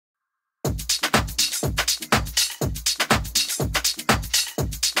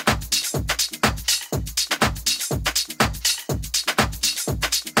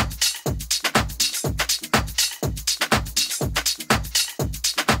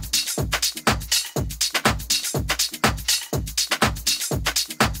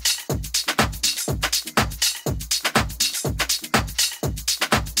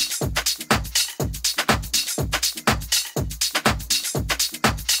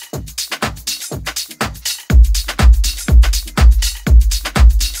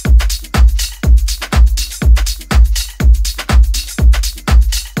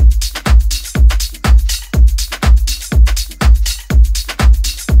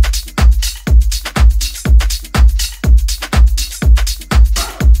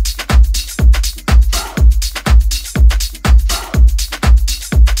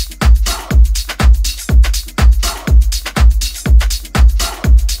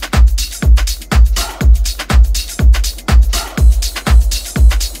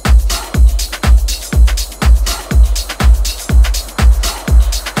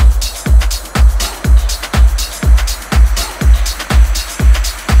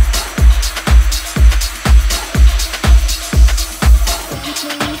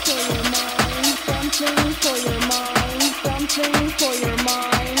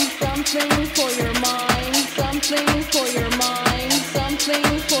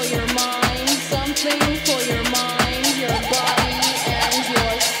something for your mind, something for your mind, your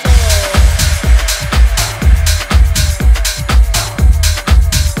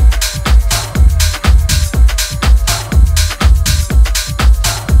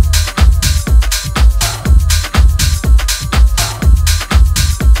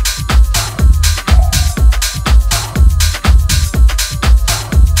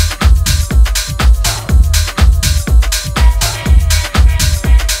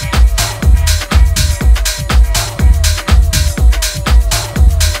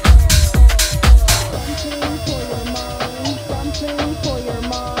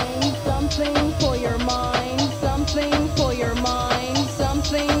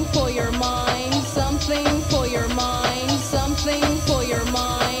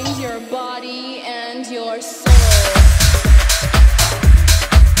body and your soul.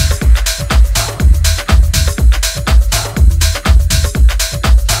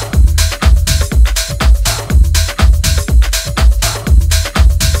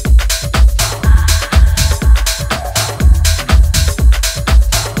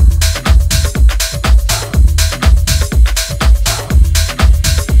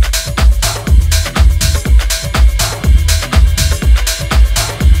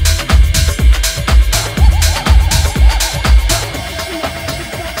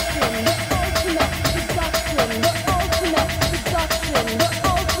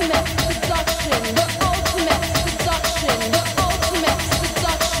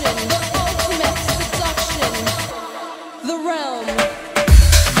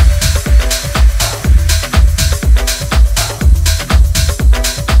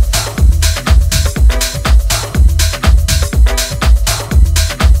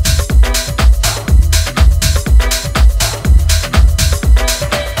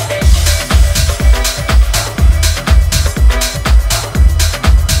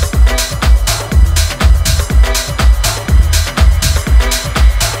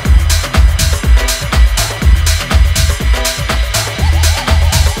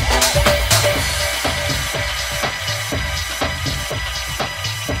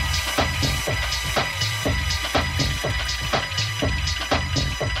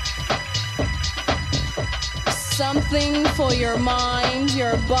 Something for your mind,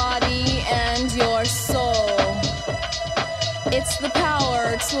 your body, and your soul. It's the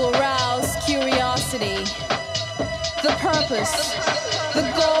power to arouse curiosity, the purpose, the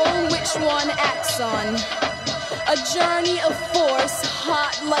goal which one acts on. A journey of force,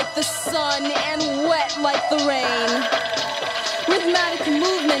 hot like the sun and wet like the rain. Rhythmic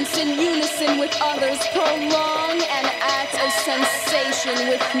movements in unison with others prolong an act of sensation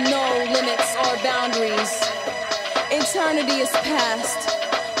with no limits or boundaries. Eternity is past,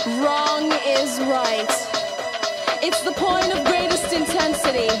 wrong is right. It's the point of greatest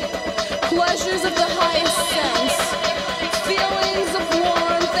intensity, pleasures of the